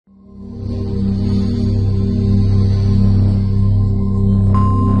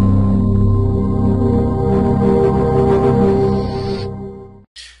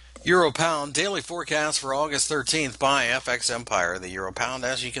Euro Pound daily forecast for August 13th by FX Empire. The Euro Pound,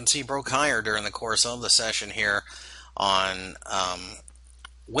 as you can see, broke higher during the course of the session here on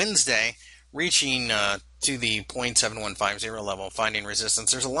Wednesday, reaching to the 0.7150 level, finding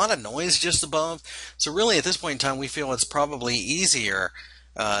resistance. There's a lot of noise just above, so really at this point in time we feel it's probably easier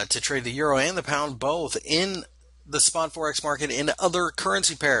to trade the Euro and the Pound both in the spot Forex market in other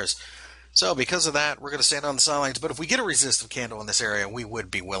currency pairs. So because of that, we're going to stand on the sidelines. But if we get a resistive candle in this area, we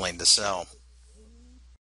would be willing to sell.